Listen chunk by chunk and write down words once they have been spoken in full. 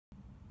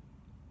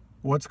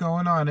What's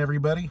going on,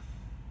 everybody?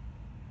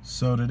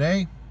 So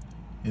today,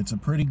 it's a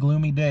pretty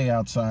gloomy day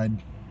outside,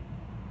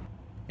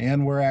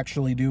 and we're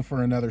actually due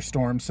for another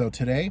storm. So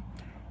today,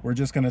 we're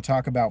just going to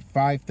talk about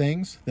 5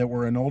 things that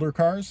were in older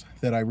cars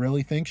that I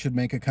really think should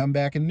make a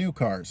comeback in new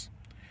cars.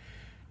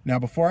 Now,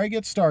 before I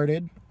get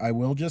started, I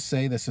will just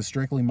say this is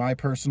strictly my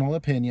personal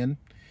opinion.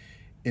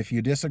 If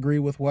you disagree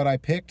with what I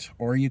picked,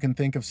 or you can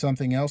think of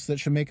something else that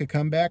should make a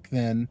comeback,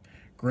 then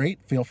great,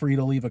 feel free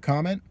to leave a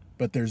comment,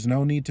 but there's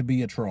no need to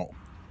be a troll.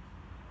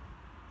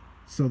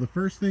 So the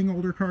first thing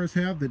older cars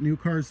have that new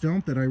cars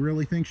don't that I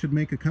really think should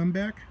make a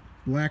comeback,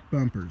 black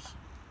bumpers.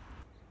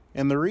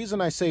 And the reason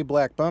I say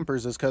black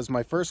bumpers is because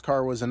my first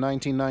car was a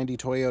 1990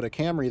 Toyota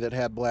Camry that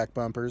had black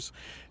bumpers,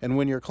 and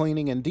when you're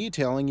cleaning and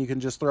detailing, you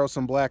can just throw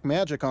some black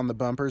magic on the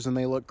bumpers and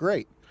they look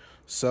great.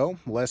 So,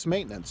 less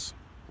maintenance.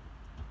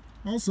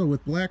 Also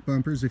with black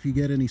bumpers, if you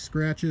get any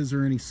scratches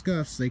or any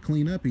scuffs, they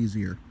clean up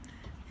easier.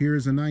 Here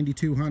is a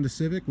 92 Honda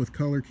Civic with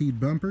color-keyed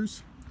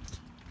bumpers.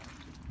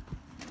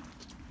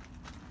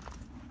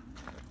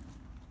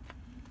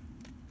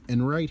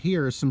 And right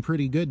here is some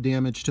pretty good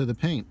damage to the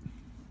paint.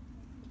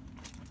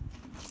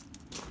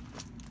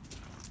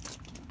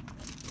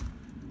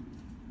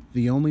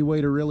 The only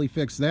way to really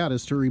fix that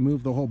is to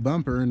remove the whole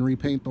bumper and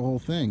repaint the whole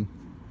thing.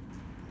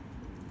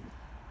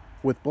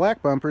 With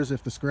black bumpers,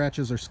 if the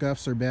scratches or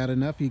scuffs are bad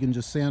enough, you can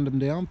just sand them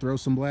down, throw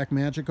some black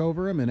magic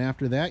over them, and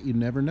after that, you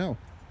never know.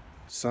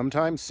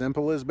 Sometimes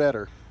simple is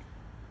better.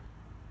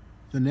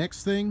 The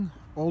next thing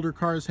older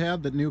cars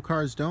have that new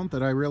cars don't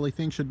that I really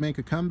think should make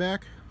a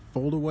comeback,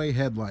 fold-away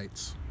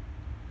headlights.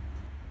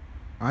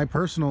 I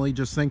personally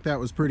just think that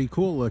was pretty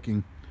cool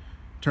looking.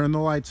 Turn the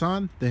lights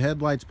on, the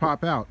headlights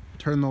pop out.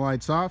 Turn the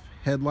lights off,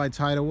 headlights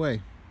hide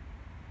away.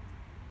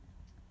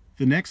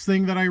 The next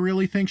thing that I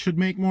really think should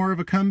make more of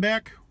a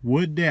comeback,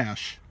 wood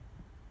dash.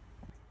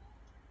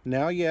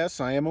 Now yes,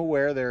 I am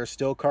aware there are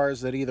still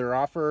cars that either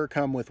offer or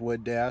come with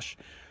wood dash.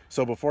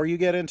 So before you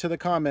get into the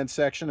comments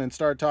section and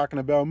start talking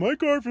about, my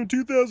car from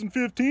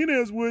 2015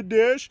 has wood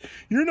dash,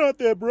 you're not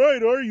that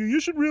bright, are you?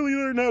 You should really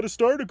learn how to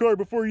start a car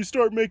before you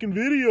start making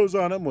videos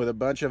on them, with a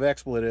bunch of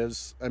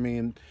expletives. I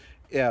mean,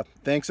 yeah,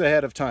 thanks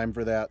ahead of time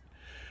for that.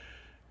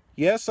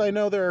 Yes, I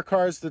know there are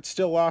cars that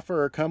still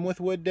offer or come with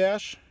wood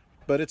dash,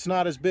 but it's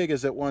not as big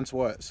as it once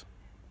was.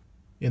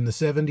 In the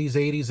 70s,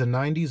 80s, and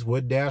 90s,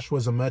 wood dash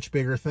was a much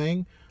bigger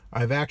thing.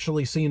 I've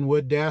actually seen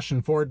wood dash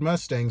in Ford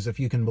Mustangs, if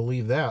you can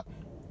believe that.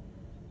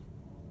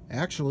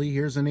 Actually,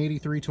 here's an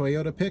 83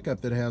 Toyota pickup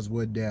that has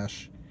wood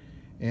dash.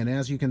 And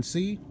as you can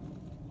see,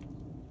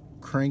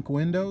 crank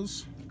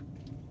windows,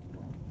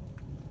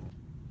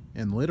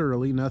 and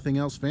literally nothing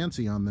else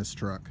fancy on this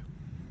truck.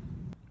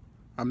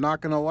 I'm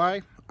not gonna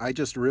lie, I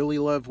just really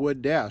love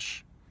wood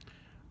dash.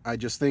 I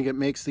just think it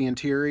makes the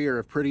interior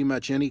of pretty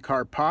much any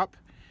car pop.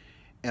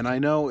 And I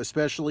know,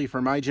 especially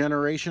for my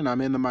generation,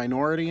 I'm in the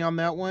minority on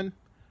that one,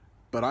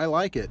 but I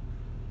like it.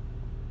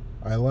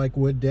 I like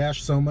wood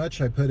dash so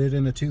much I put it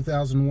in a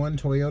 2001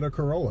 Toyota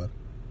Corolla.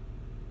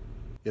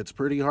 It's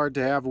pretty hard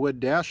to have wood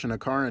dash in a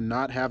car and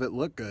not have it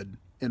look good,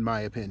 in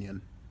my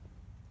opinion.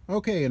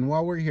 Okay, and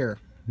while we're here,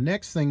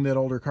 next thing that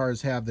older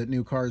cars have that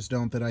new cars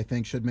don't that I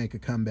think should make a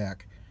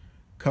comeback,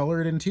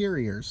 colored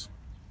interiors.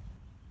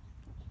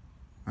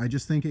 I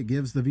just think it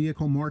gives the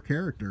vehicle more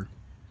character.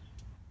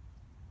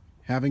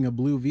 Having a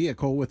blue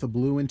vehicle with a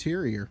blue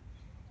interior,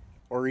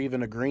 or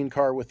even a green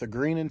car with a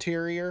green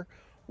interior,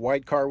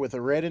 white car with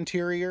a red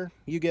interior,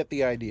 you get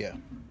the idea.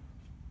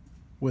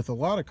 With a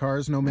lot of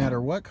cars, no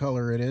matter what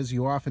color it is,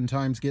 you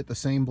oftentimes get the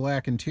same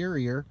black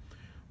interior,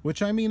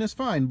 which I mean is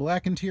fine.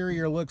 Black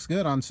interior looks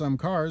good on some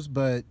cars,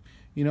 but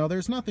you know,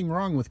 there's nothing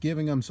wrong with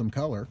giving them some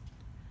color.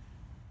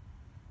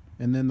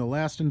 And then the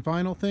last and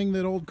final thing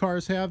that old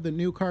cars have that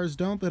new cars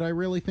don't that I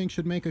really think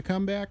should make a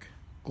comeback,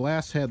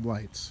 glass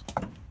headlights.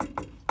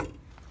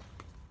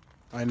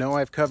 I know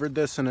I've covered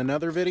this in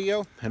another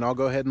video, and I'll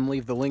go ahead and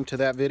leave the link to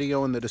that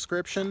video in the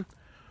description,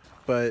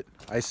 but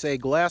I say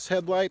glass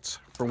headlights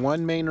for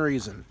one main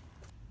reason.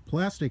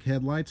 Plastic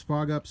headlights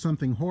fog up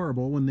something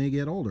horrible when they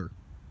get older.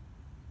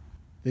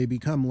 They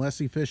become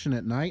less efficient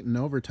at night, and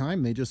over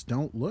time they just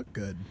don't look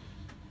good.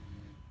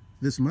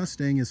 This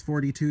Mustang is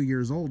 42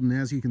 years old, and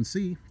as you can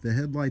see, the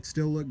headlights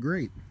still look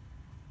great.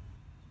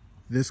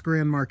 This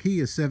Grand Marquis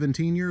is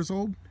 17 years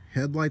old,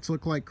 headlights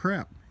look like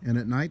crap, and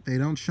at night they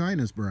don't shine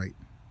as bright.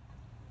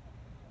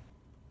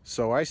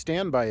 So I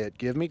stand by it,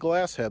 give me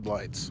glass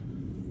headlights.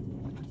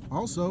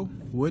 Also,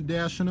 wood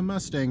dash in a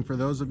Mustang for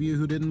those of you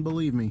who didn't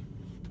believe me.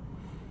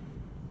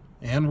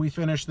 And we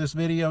finished this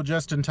video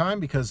just in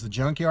time because the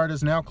junkyard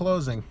is now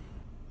closing.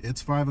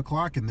 It's 5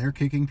 o'clock and they're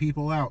kicking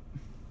people out.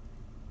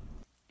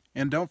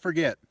 And don't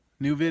forget,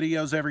 new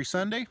videos every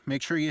Sunday.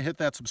 Make sure you hit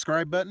that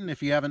subscribe button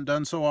if you haven't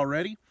done so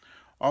already.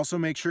 Also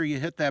make sure you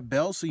hit that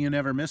bell so you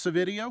never miss a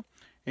video.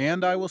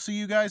 And I will see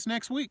you guys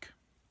next week.